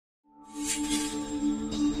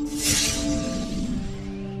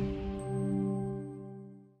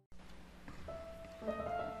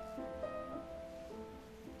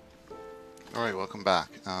Alright, welcome back.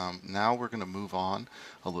 Now we're going to move on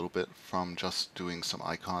a little bit from just doing some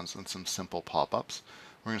icons and some simple pop-ups.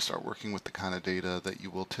 We're going to start working with the kind of data that you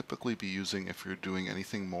will typically be using if you're doing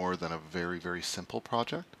anything more than a very, very simple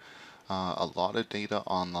project. A lot of data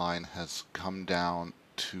online has come down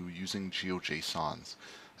to using GeoJSONs,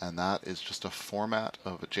 and that is just a format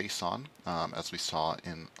of a JSON, as we saw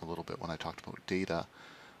in a little bit when I talked about data.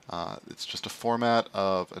 It's just a format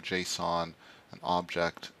of a JSON, an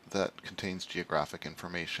object that contains geographic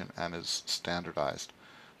information and is standardized.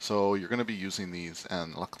 So you're going to be using these,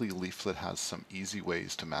 and luckily Leaflet has some easy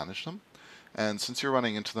ways to manage them. And since you're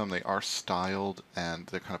running into them, they are styled and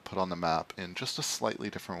they're kind of put on the map in just a slightly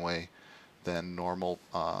different way than normal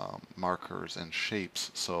markers and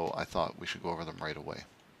shapes, so I thought we should go over them right away.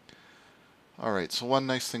 Alright, so one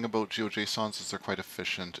nice thing about GeoJSONs is they're quite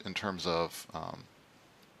efficient in terms of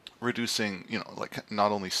reducing, like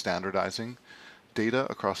not only standardizing data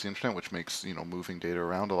across the internet, which makes, moving data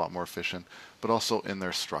around a lot more efficient, but also in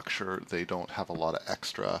their structure, they don't have a lot of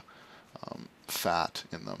extra fat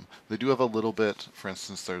in them. They do have a little bit, for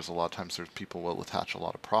instance, there's a lot of times people will attach a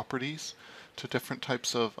lot of properties to different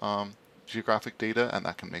types of geographic data, and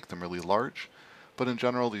that can make them really large. But in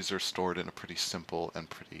general, these are stored in a pretty simple and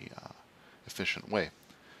pretty efficient way.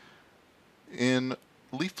 In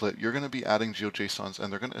Leaflet, you're going to be adding GeoJSONs,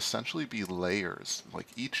 and they're going to essentially be layers. Like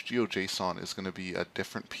each GeoJSON is going to be a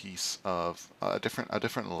different piece of a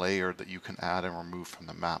different layer that you can add and remove from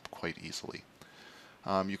the map quite easily.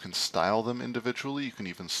 You can style them individually. You can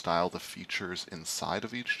even style the features inside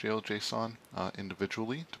of each GeoJSON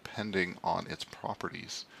individually, depending on its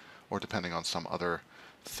properties, or depending on some other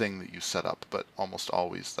thing that you set up. But almost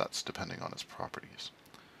always, that's depending on its properties.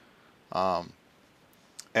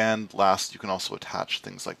 And last, you can also attach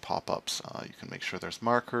things like pop-ups. You can make sure there's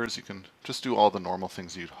markers. You can just do all the normal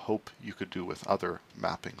things you'd hope you could do with other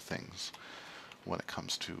mapping things when it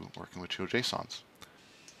comes to working with GeoJSONs.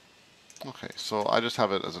 Okay, so I just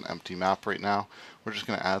have it as an empty map right now. We're just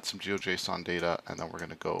going to add some GeoJSON data, and then we're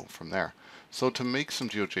going to go from there. So to make some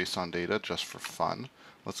GeoJSON data just for fun,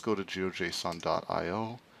 let's go to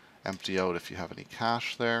geojson.io, empty out if you have any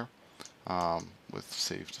cache there with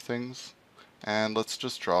saved things. And let's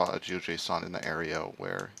just draw a GeoJSON in the area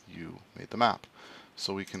where you made the map.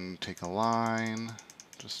 So we can take a line,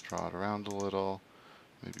 just draw it around a little,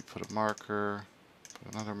 maybe put a marker,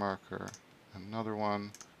 put another marker, another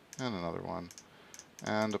one, and another one,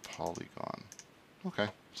 and a polygon. Okay,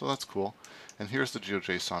 so that's cool. And here's the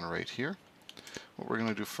GeoJSON right here. What we're going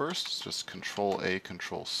to do first is just Control-A,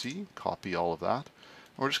 Control-C, copy all of that.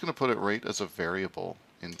 And we're just going to put it right as a variable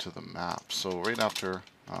into the map. So right after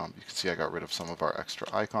you can see I got rid of some of our extra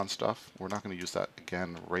icon stuff. We're not going to use that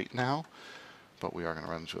again right now, but we are going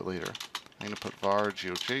to run into it later. I'm going to put var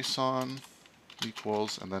GeoJSON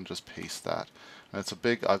equals, and then just paste that. And it's a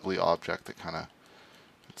big ugly object that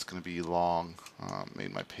it's going to be long.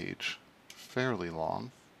 Made my page fairly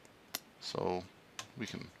long, so we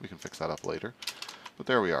can fix that up later. But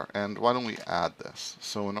there we are. And why don't we add this?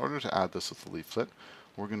 So in order to add this with the leaflet,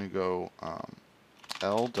 we're going to go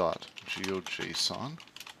l.geojson.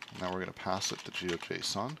 Now we're going to pass it to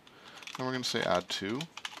GeoJSON. And we're going to say add to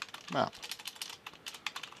map.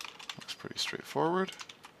 Looks pretty straightforward.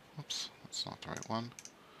 Oops, that's not the right one.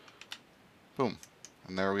 Boom.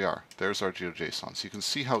 And there we are. There's our GeoJSON. So you can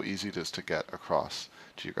see how easy it is to get across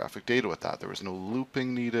geographic data with that. There was no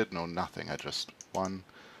looping needed, no nothing. I just one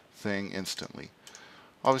thing instantly.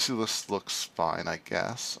 Obviously this looks fine, I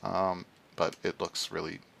guess, but it looks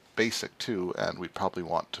really basic too, and we probably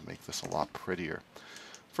want to make this a lot prettier.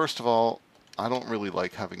 First of all, I don't really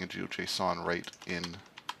like having a GeoJSON right in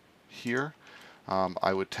here.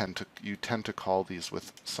 You tend to call these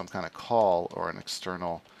with some kind of call or an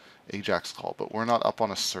external AJAX call, but we're not up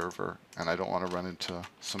on a server, and I don't want to run into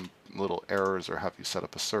some little errors or have you set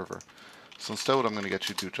up a server. So instead what I'm going to get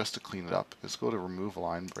you to do just to clean it up is go to remove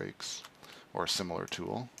line breaks or a similar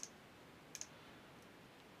tool.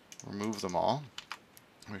 Remove them all.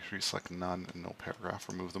 Make sure you select none and no paragraph.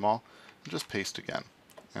 Remove them all and just paste again.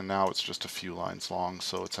 And now it's just a few lines long,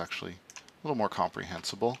 so it's actually a little more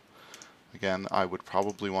comprehensible. Again, I would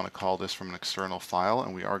probably want to call this from an external file,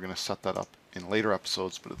 and we are going to set that up in later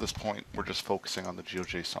episodes, but at this point we're just focusing on the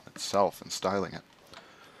GeoJSON itself and styling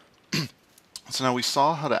it. So now we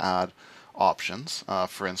saw how to add options.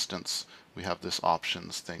 For instance, we have this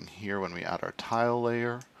options thing here when we add our tile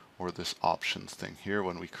layer, or this options thing here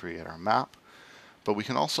when we create our map. But we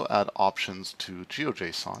can also add options to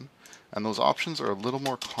GeoJSON, and those options are a little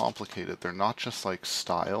more complicated. They're not just like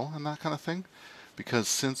style and that kind of thing, because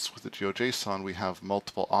since with the GeoJSON we have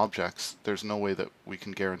multiple objects, there's no way that we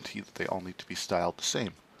can guarantee that they all need to be styled the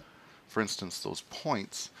same. for instance, those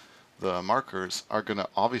points, the markers, are going to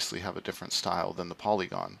obviously have a different style than the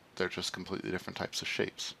polygon. They're just completely different types of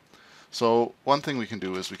shapes. So one thing we can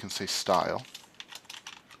do is we can say style,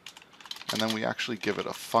 and then we actually give it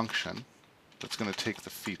a function that's going to take the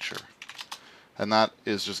feature. And that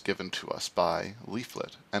is just given to us by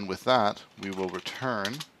Leaflet. And with that, we will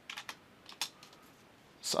return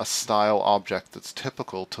a style object that's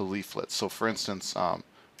typical to Leaflet. So for instance,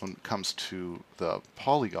 when it comes to the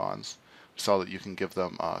polygons, we saw that you can give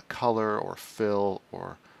them color or fill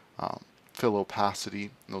or fill opacity,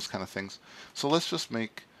 and those kind of things. So let's just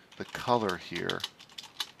make the color here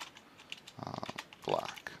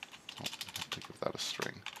black. Oh, I have to give that a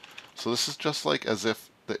string. So this is just like as if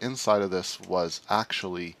the inside of this was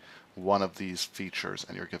actually one of these features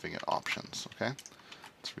and you're giving it options. Okay,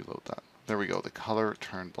 let's reload that. There we go. The color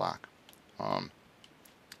turned black. But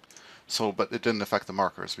it didn't affect the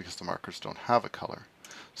markers because the markers don't have a color.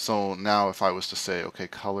 So now if I was to say, okay,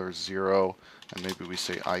 color 0, and maybe we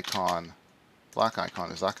say icon, black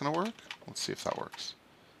icon, is that going to work? Let's see if that works.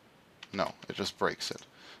 No, it just breaks it.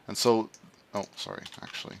 And so, oh, sorry,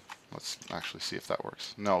 actually, let's actually see if that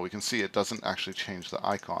works. No, we can see it doesn't actually change the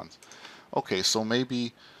icons. Okay, so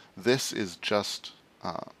maybe this is just,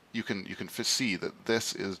 you can see that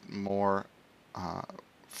this is more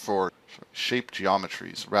for shape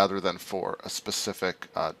geometries rather than for a specific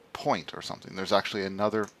point or something. There's actually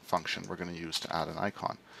another function we're going to use to add an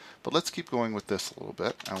icon. But let's keep going with this a little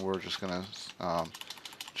bit, and we're just going to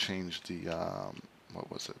change the,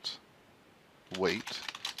 what was it, weight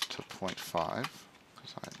to 0.5,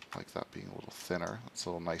 because I like that being a little thinner. It's a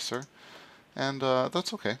little nicer. And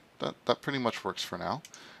that's okay. That pretty much works for now.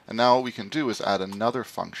 And now what we can do is add another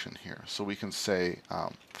function here. So we can say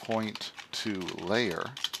point to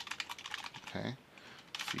layer, okay,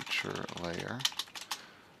 feature layer.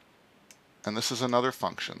 And this is another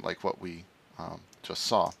function like what we just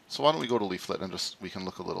saw. So why don't we go to Leaflet and we can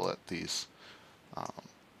look a little at these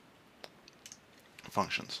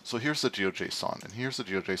functions. So here's the GeoJSON, and here's the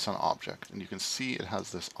GeoJSON object, and you can see it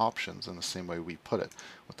has this options in the same way we put it,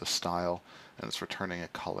 with the style, and it's returning a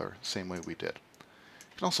color, same way we did.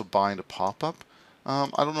 You can also bind a pop-up. I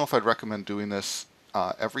don't know if I'd recommend doing this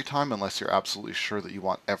every time unless you're absolutely sure that you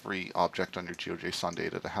want every object on your GeoJSON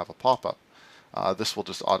data to have a pop-up. This will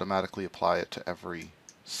just automatically apply it to every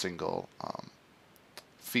single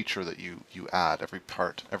feature that you add,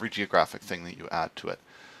 every geographic thing that you add to it.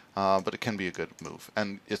 But it can be a good move.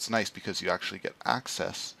 And it's nice because you actually get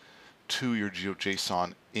access to your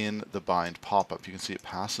GeoJSON in the bind pop-up. You can see it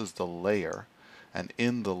passes the layer, and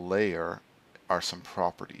in the layer are some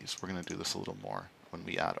properties. We're going to do this a little more when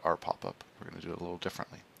we add our pop-up. We're going to do it a little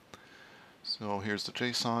differently. So here's the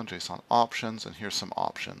JSON options, and here's some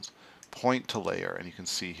options. Point to layer, and you can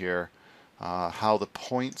see here how the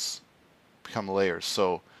points become layers.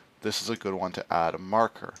 So this is a good one to add a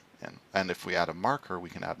marker. And if we add a marker, we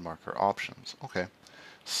can add marker options. Okay.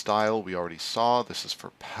 Style we already saw. This is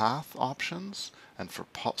for path options, and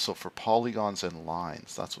for polygons and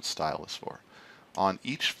lines. That's what style is for. On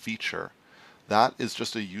each feature, that is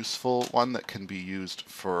just a useful one that can be used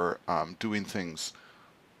for doing things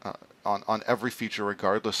on every feature,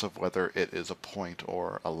 regardless of whether it is a point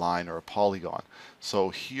or a line or a polygon. So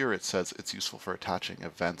here it says it's useful for attaching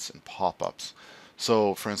events and pop-ups.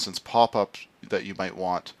 So for instance, pop-ups that you might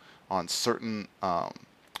want on certain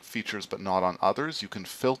features but not on others, you can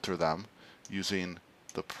filter them using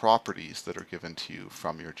the properties that are given to you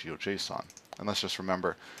from your GeoJSON. And let's just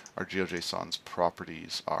remember, our GeoJSON's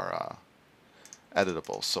properties are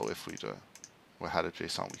editable. So if we had a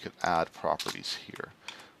JSON, we could add properties here,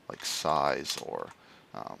 like size or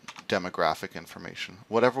demographic information.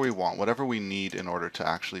 Whatever we want, whatever we need in order to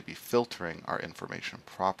actually be filtering our information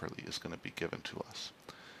properly is going to be given to us.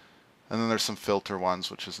 And then there's some filter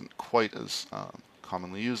ones, which isn't quite as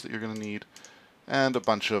commonly used, that you're going to need, and a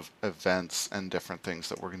bunch of events and different things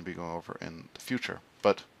that we're going to be going over in the future.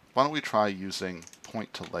 But why don't we try using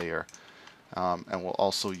point to layer, and we'll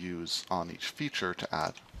also use on each feature to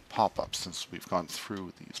add pop-ups, since we've gone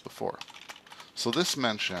through these before. So this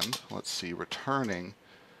mentioned, let's see, returning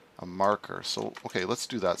a marker. So okay, let's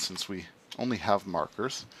do that since we only have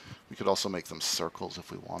markers. We could also make them circles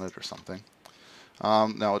if we wanted or something.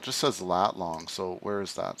 Now it just says lat long, so where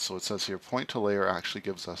is that? So it says here point to layer actually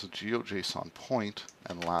gives us a GeoJSON point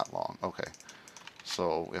and lat long. Okay,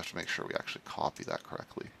 so we have to make sure we actually copy that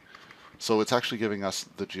correctly. So it's actually giving us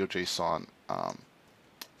the GeoJSON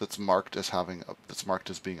that's marked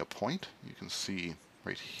as being a point. You can see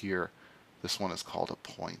right here, this one is called a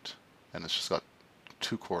point, and it's just got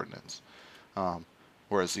 2 coordinates,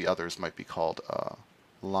 whereas the others might be called a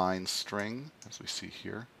line string, as we see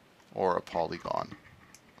here. or a polygon.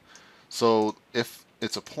 So if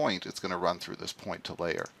it's a point, it's going to run through this point to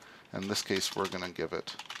layer. In this case, we're going to give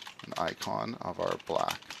it an icon of our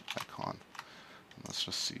black icon. And let's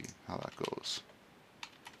just see how that goes.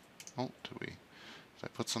 Oh, did I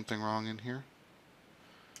put something wrong in here?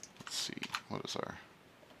 Let's see, what is our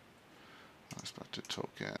unexpected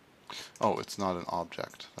token? Oh, it's not an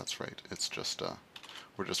object. That's right. It's just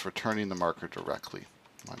we're just returning the marker directly.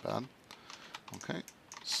 My bad. Okay,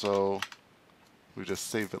 so we just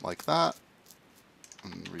save it like that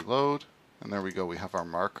and reload, and there we go. We have our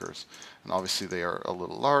markers, and obviously they are a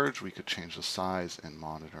little large. We could change the size in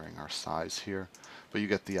monitoring our size here, but you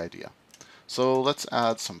get the idea. So let's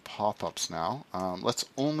add some pop-ups now. Let's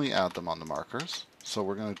only add them on the markers. So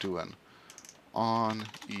we're going to do an on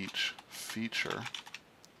each feature.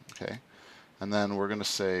 Okay, and then we're going to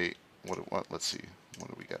say let's see, what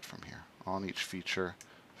do we get from here? On each feature,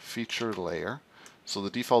 feature layer. So the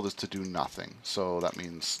default is to do nothing. So that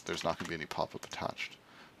means there's not going to be any pop-up attached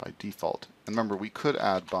by default. And remember, we could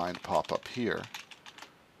add bind pop-up here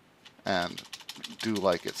and do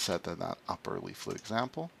like it said in that upper leaflet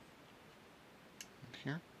example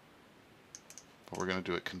here. But we're going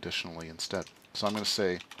to do it conditionally instead. So I'm going to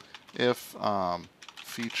say if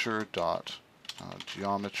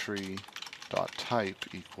feature.geometry.type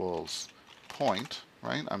equals point,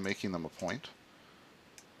 right? I'm making them a point.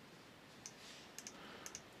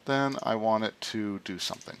 Then I want it to do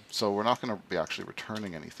something. So we're not going to be actually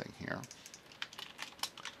returning anything here.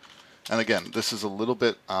 And again, this is a little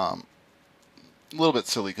bit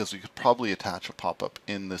silly because we could probably attach a pop-up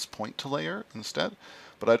in this point to layer instead.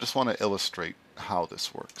 But I just want to illustrate how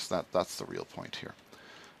this works. That's the real point here.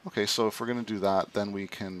 Okay, so if we're going to do that, then we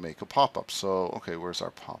can make a pop-up. So, okay, where's our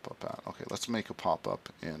pop-up at? Okay, let's make a pop-up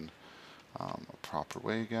in a proper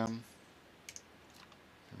way again.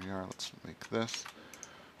 Here we are. Let's make this.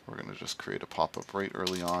 We're going to just create a pop-up right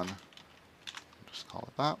early on. Just call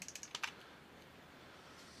it that.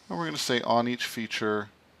 And we're going to say on each feature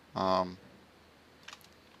that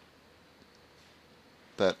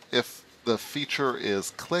if the feature is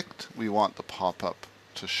clicked, we want the pop-up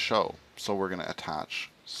to show. So we're going to attach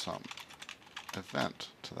some event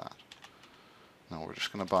to that. Now we're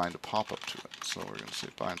just going to bind a pop-up to it. So we're going to say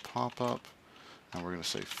bind pop-up, and we're going to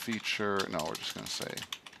say feature. No, we're just going to say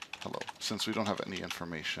hello, since we don't have any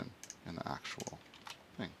information in the actual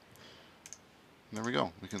thing. And there we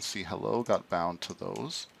go. We can see hello got bound to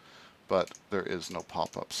those, but there is no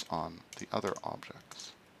pop-ups on the other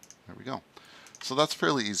objects. There we go. So that's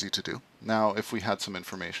fairly easy to do. Now, if we had some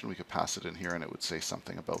information, we could pass it in here and it would say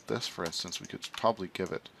something about this. For instance, we could probably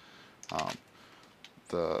give it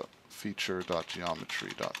the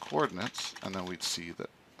feature.geometry.coordinates, and then we'd see that,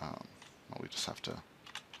 well, we just have to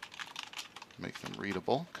make them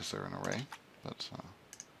readable because they're an array. But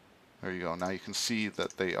there you go. Now you can see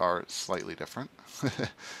that they are slightly different.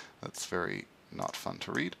 That's very not fun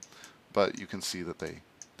to read, but you can see that they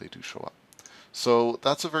do show up. So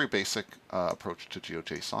that's a very basic approach to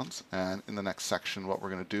GeoJSONs, and in the next section what we're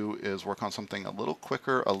going to do is work on something a little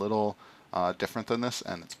quicker, a little different than this,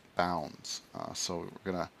 and it's bounds. So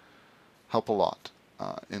we're going to help a lot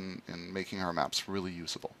in making our maps really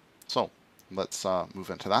usable. So let's move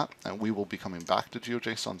into that, and we will be coming back to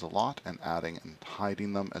GeoJSONs a lot and adding and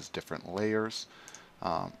hiding them as different layers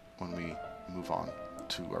when we move on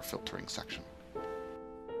to our filtering section.